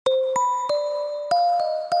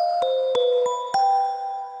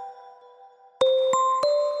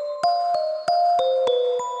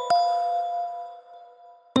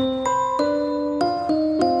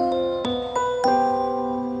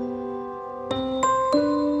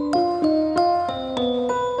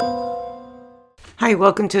Hi,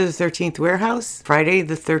 welcome to the 13th Warehouse, Friday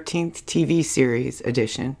the 13th TV series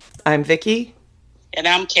edition. I'm Vicky. And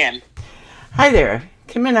I'm Kim. Hi there.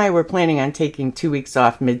 Kim and I were planning on taking 2 weeks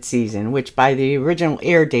off mid-season, which by the original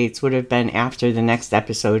air dates would have been after the next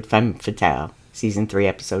episode, Femme Fatale, Season 3,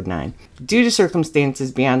 Episode 9. Due to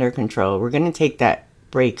circumstances beyond our control, we're going to take that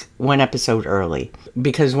break one episode early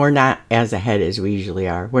because we're not as ahead as we usually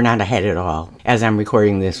are. We're not ahead at all. As I'm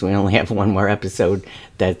recording this, we only have one more episode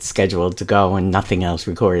that's scheduled to go and nothing else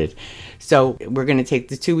recorded. So we're going to take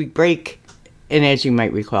the 2-week break. And as you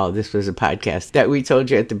might recall, this was a podcast that we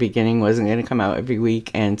told you at the beginning wasn't going to come out every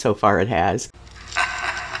week, and so far it has.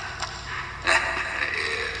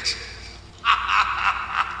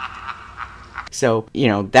 So,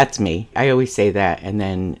 that's me. I always say that, and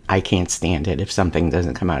then I can't stand it if something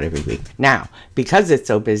doesn't come out every week. Now, because it's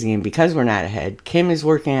so busy and because we're not ahead, Kim is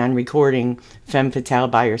working on recording Femme Fatale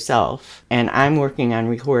by herself, and I'm working on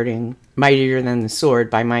recording Mightier Than the Sword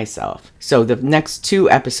by myself. So the next 2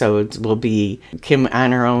 episodes will be Kim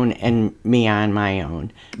on her own and me on my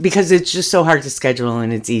own, because it's just so hard to schedule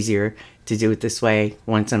and it's easier to do it this way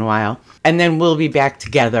once in a while. And then we'll be back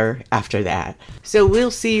together after that. So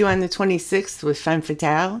we'll see you on the 26th with Femme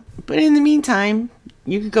Fatale. But in the meantime,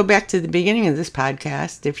 you can go back to the beginning of this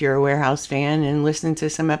podcast if you're a Warehouse fan and listen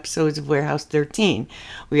to some episodes of Warehouse 13.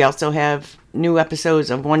 We also have new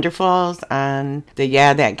episodes of Wonder Falls on the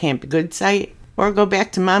Yeah, That Can't Be Good site. Or go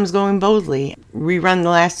back to Mom's Going Boldly. Rerun the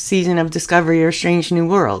last season of Discovery or Strange New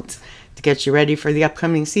Worlds to get you ready for the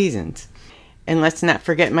upcoming seasons. And let's not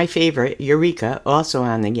forget my favorite, Eureka, also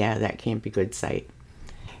on the Yeah, That Can't Be Good site.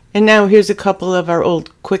 And now here's a couple of our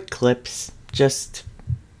old quick clips, just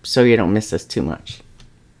so you don't miss us too much.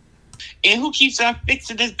 And who keeps on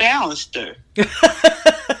fixing this baluster?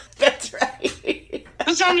 That's right.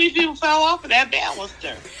 Because how many people fell off of that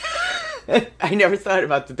baluster? I never thought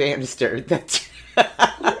about the banister. That's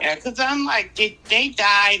yeah, because I'm like, they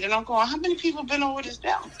died, and I'm going, how many people been over this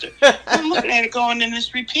baluster? I'm looking at it going, and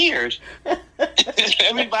it's repaired.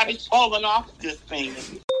 Everybody's falling off this thing.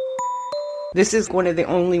 This is one of the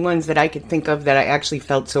only ones that I could think of that I actually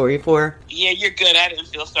felt sorry for. Yeah, you're good. I didn't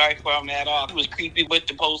feel sorry for him at all. He was creepy with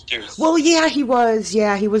the posters. Well, yeah, he was.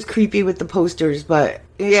 Yeah, he was creepy with the posters, but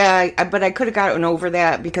but I could have gotten over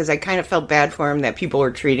that because I kind of felt bad for him that people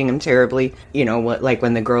were treating him terribly. Like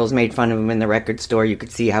when the girls made fun of him in the record store, you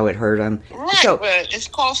could see how it hurt him. Right, but it's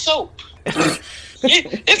called soap.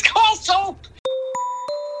 It's called soap.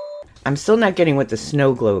 I'm still not getting what the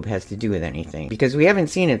snow globe has to do with anything, because we haven't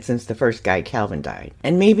seen it since the first guy, Calvin, died.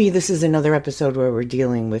 And maybe this is another episode where we're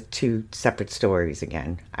dealing with 2 separate stories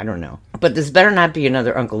again. I don't know. But this better not be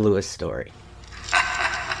another Uncle Lewis story.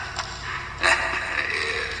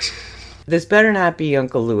 This better not be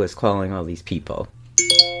Uncle Lewis calling all these people.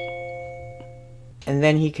 And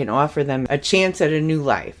then he can offer them a chance at a new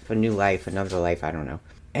life, another life, I don't know.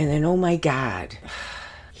 And then, oh my God,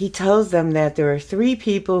 he tells them that there are 3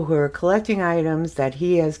 people who are collecting items that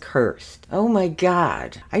he has cursed. Oh my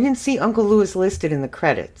God. I didn't see Uncle Lewis listed in the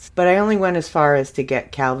credits, but I only went as far as to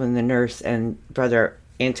get Calvin the nurse and Brother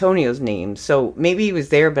Antonio's names. So maybe he was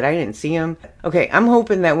there, but I didn't see him. Okay, I'm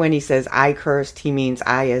hoping that when he says I cursed, he means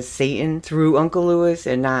I as Satan through Uncle Lewis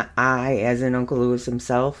and not I as in Uncle Lewis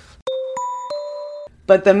himself.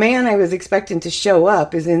 But the man I was expecting to show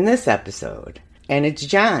up is in this episode, and it's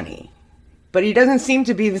Johnny. But he doesn't seem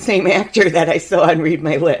to be the same actor that I saw on Read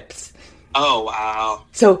My Lips. Oh, wow.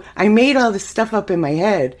 So I made all this stuff up in my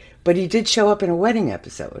head, but he did show up in a wedding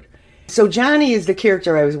episode. So Johnny is the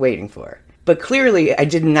character I was waiting for. But clearly I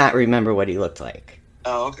did not remember what he looked like.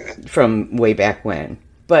 Oh, okay. From way back when.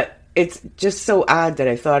 But it's just so odd that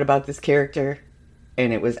I thought about this character.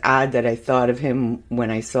 And it was odd that I thought of him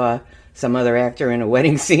when I saw some other actor in a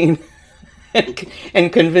wedding scene.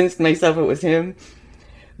 and convinced myself it was him.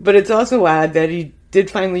 But it's also odd that he did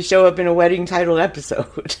finally show up in a wedding titled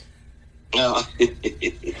episode. Oh.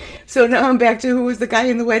 So now I'm back to who was the guy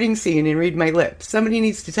in the wedding scene in Read My Lips. Somebody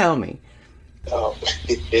needs to tell me. Oh.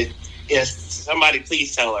 Yes, somebody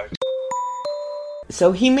please tell her.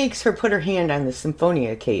 So he makes her put her hand on the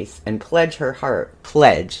Symphonia case and pledge her heart.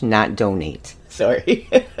 Pledge, not donate. Sorry.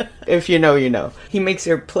 If you know, you know. He makes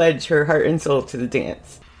her pledge her heart and soul to the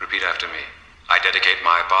dance. Repeat after me. I dedicate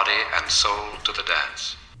my body and soul to the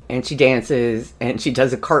dance. And she dances, and she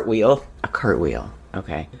does a cartwheel. A cartwheel,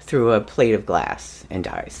 okay. Through a plate of glass and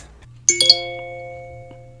dies.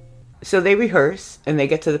 So they rehearse, and they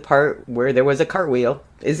get to the part where there was a cartwheel.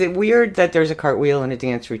 Is it weird that there's a cartwheel in a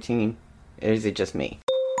dance routine? Or is it just me?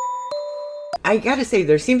 I gotta say,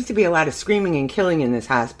 there seems to be a lot of screaming and killing in this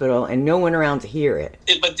hospital, and no one around to hear it.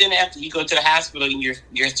 But then after you go to the hospital and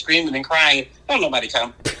you're screaming and crying, don't nobody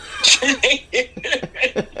come.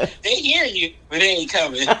 They hear you, but they ain't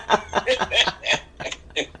coming.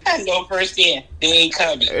 I know firsthand, they ain't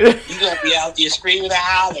coming. You gonna be out there screaming and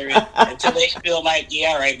hollering until they feel like, yeah,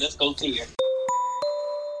 all right, let's go see her.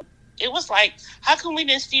 It was like, how come we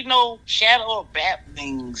didn't see no shadow of bat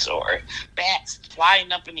wings or bats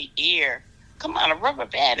flying up in the air? Come on, a rubber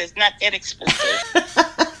bat is not that expensive.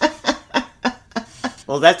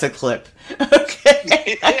 Well, that's a clip.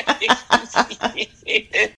 Okay.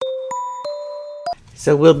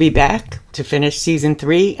 So we'll be back to finish season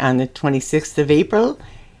 3 on the 26th of April.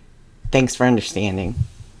 Thanks for understanding.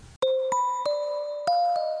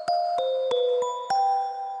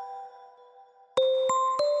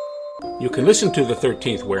 You can listen to The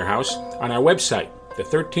 13th Warehouse on our website,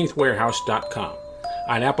 the13thwarehouse.com,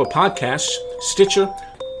 on Apple Podcasts, Stitcher,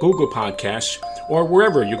 Google Podcasts, or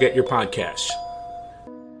wherever you get your podcasts.